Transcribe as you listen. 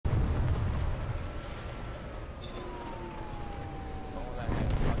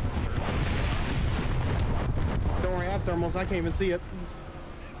got thermals. I can't even see it.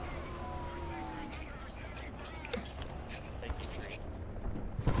 Thank you, tree.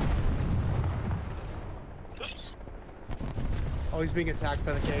 Oh, he's being attacked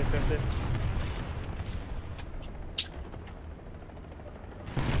by the K-50.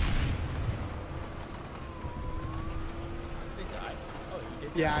 They died. Oh, he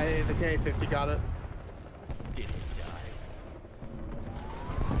did. Yeah, the K-50 got it. Did he die?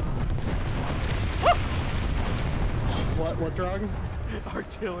 What's wrong?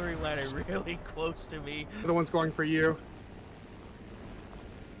 Artillery landed really close to me. The one's going for you.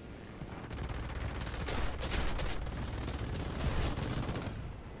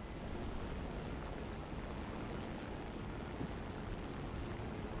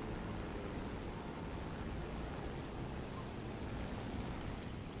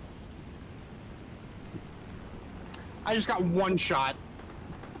 I just got one shot.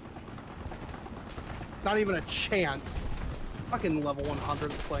 Not even a chance. Fucking level 100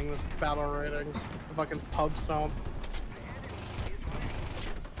 playing this battle rating. Fucking pub stomp.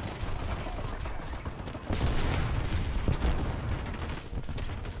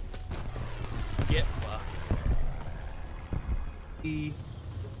 Get fucked.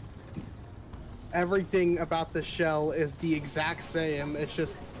 Everything about the shell is the exact same. It's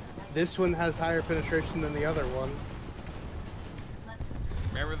just this one has higher penetration than the other one.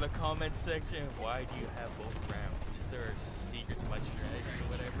 Remember the comment section? Why do you have both rounds? Is there a secret to my strategy or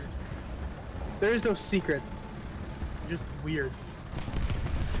whatever? There is no secret. Just weird.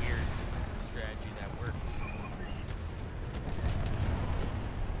 Weird strategy that works.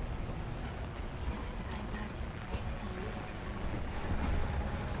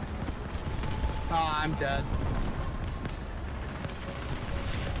 Ah, I'm dead.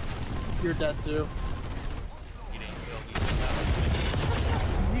 You're dead too. You didn't kill me.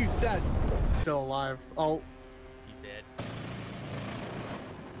 You dead. Still alive. Oh. He's dead.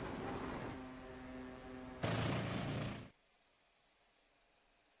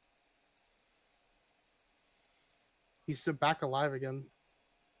 He's back alive again.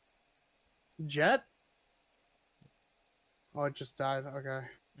 Jet? Oh, it just died. Okay.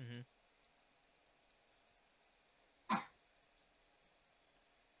 Mm-hmm.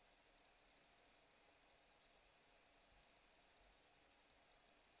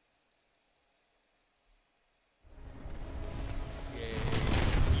 Yay,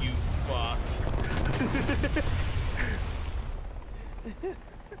 you fuck.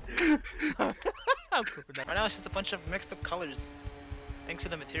 I'm clipping that. Right now it's just a bunch of mixed up colors, thanks to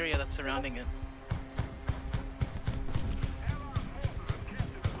the material that's surrounding it.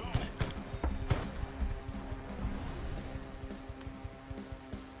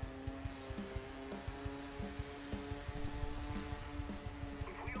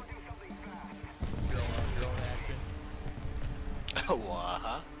 Drone action. Oh,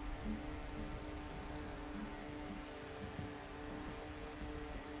 uh-huh.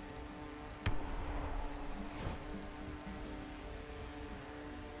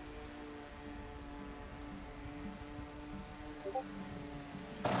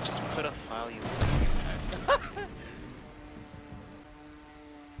 Just put a file you want.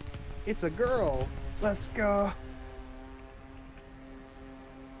 It's a girl. Let's go.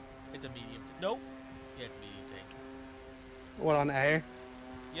 It's a medium. Nope. Yeah, it's a medium tank. What, on A?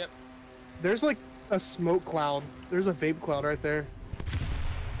 Yep. There's like a smoke cloud. There's a vape cloud right there.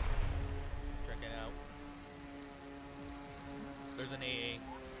 Check it out. There's an AA.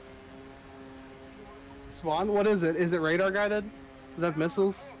 Spawn? What is it? Is it radar guided? Does it have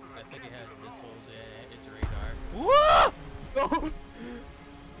missiles? I think it has missiles and it's radar. Whoa! Oh!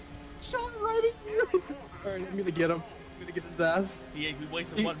 Shot right at you! Alright, I'm gonna get him. I'm gonna get his ass. Yeah, we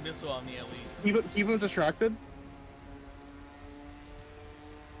wasted one missile on me at least. Keep him distracted.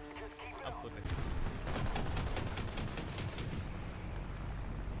 I'm flipping.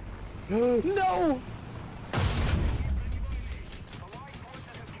 No!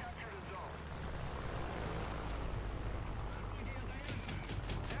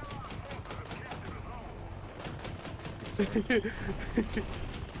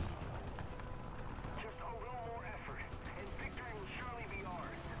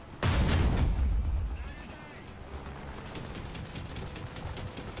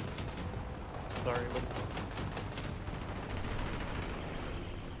 Sorry,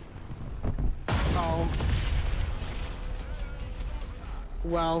 Oh.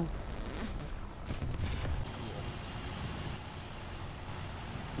 Well.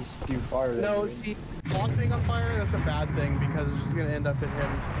 He spewed fire. No, see, launching on fire, that's a bad thing because it's just gonna end up in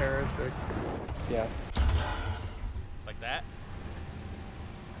him perishing. Yeah. Like that?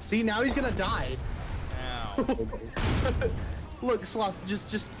 See, now he's gonna die. Ow. Look, Sloth,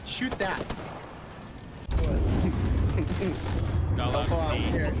 just shoot that. Not allowed Hold on, to see.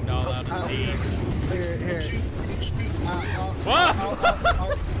 here. Not allowed to see. Here.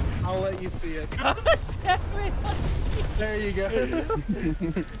 What? I'll let you see it. God damn it, Husky! There you go.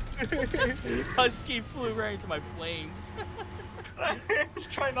 Husky flew right into my flames. I was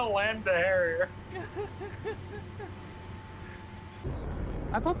trying to land the Harrier.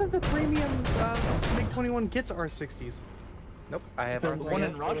 I thought that the premium MiG-21 gets R60s. Nope, I have The R3S. one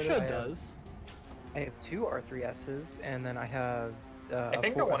in Russia does. I have 2 R3Ss, and then I have. I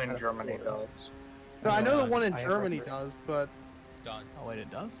think the one in Germany does. No, I know the one in I have Germany R3. does, but Done. Oh wait,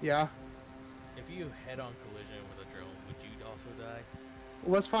 it does? yeah. If you head-on collision with a drone, would you also die?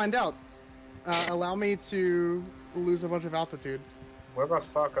 Let's find out. Allow me to lose a bunch of altitude. Where the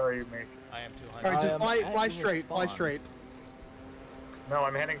fuck are you, mate? I am 200. Alright, I just am fly at your straight, fly spawn. straight. No,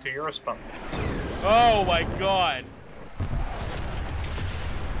 I'm heading to your spawn. Oh my god!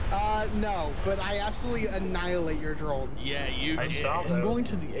 No, but I absolutely annihilate your drone. Yeah, you I did. saw I'm that. going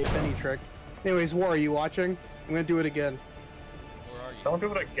to the A. Penny trick. Anyways, War, are you watching? I'm gonna do it again. Where are you? Telling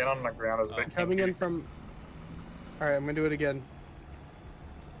people to get on the ground is a bit Coming in kinky. from... Alright, I'm gonna do it again.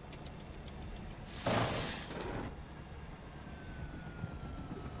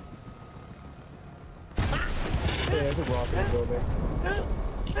 Yeah, there's a rocket building.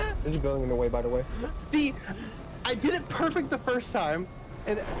 There's a building in the way, by the way. See, I did it perfect the first time,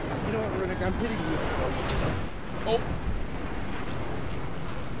 and you know what, Runic, I'm hitting you. Oh!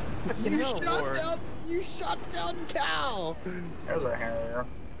 You shot down. You shot down Cal. There's a Harrier.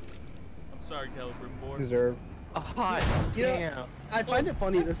 I'm sorry, Caliber Board. Deserve. Hot You know- damn. I find it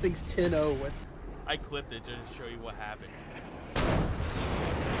funny this thing's 10-0 with. I clipped it just to show you what happened.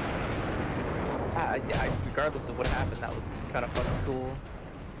 Regardless of what happened, that was kind of fucking cool.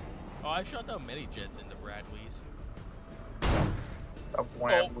 Oh, I shot down many jets in the Bradleys. A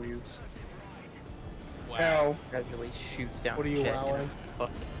wham leaves. Wow. Gradually shoots down. What are you jet in a wowing?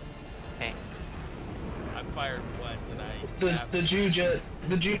 fucking tank. I fired once and I... The Jew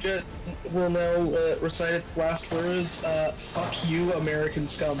jet will now recite its last words. Fuck you, American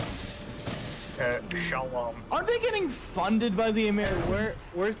scum. Shalom. Aren't they getting funded by the Americans?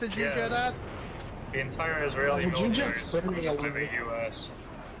 Where's the Jew Yeah. jet at? The entire Israeli The Jew military jet's is very supported by the illegal. US.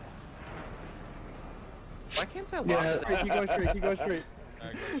 Why can't I lock Yeah. this? Keep going straight, keep going straight.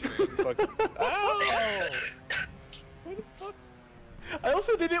 Alright, go straight. I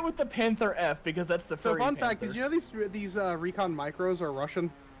also did it with the Panther F because that's the So furry fun fact, Panther. did you know these recon micros are Russian?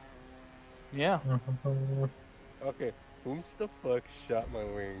 Yeah. Okay, whom's the fuck shot my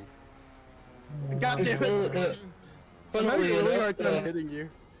wing? God damn it. I'm having a really hard time hitting you.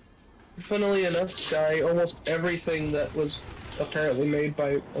 Funnily enough, Sky, almost everything that was apparently made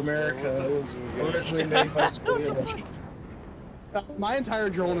by America was originally made by Sweden. My entire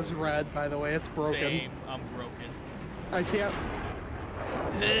drone is red, by the way. It's broken. Same, I'm broken. I can't.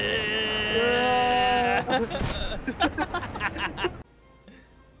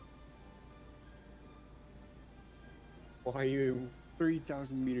 Why are you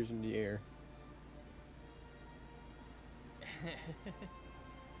 3,000 meters in the air?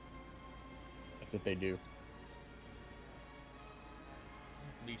 That's what they do.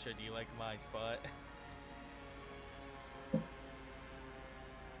 Nisha, do you like my spot?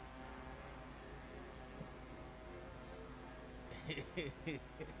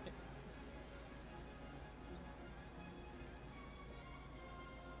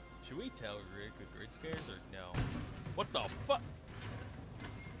 Should we tell Rick a grid scares or no? What the fuck?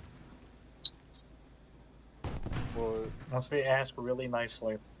 Well, Unless we ask really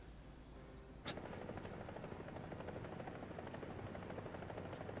nicely.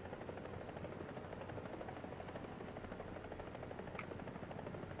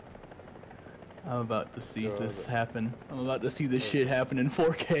 I'm about to see God. this happen. I'm about to see this shit happen in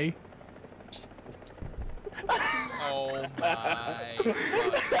 4K. Oh my fucking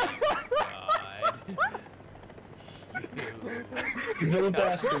god. You little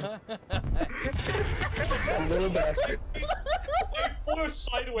bastard. You little bastard. I flew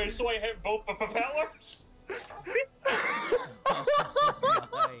sideways so I hit both the propellers. Oh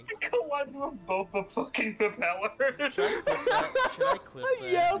my. Collided with both the fucking propellers. Should I clip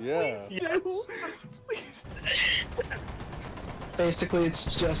that? Yeah, yeah. please do. Basically,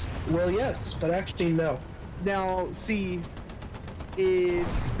 it's just, well, yes, but actually, no. Now, see, if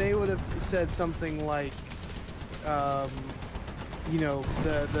they would have said something like, you know,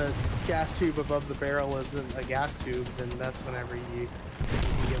 the gas tube above the barrel isn't a gas tube, then that's whenever you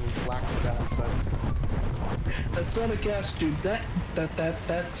give them flack for that. But That's not a gas tube.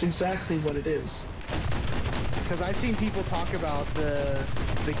 That's exactly what it is. Because I've seen people talk about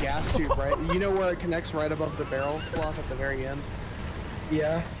the gas tube, right? You know where it connects right above the barrel slot at the very end?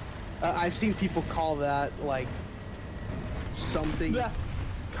 Yeah. I've seen people call that like something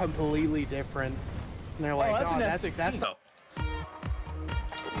completely different. And they're like, that's oh, an that's F-16. Oh.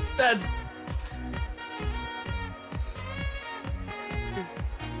 That's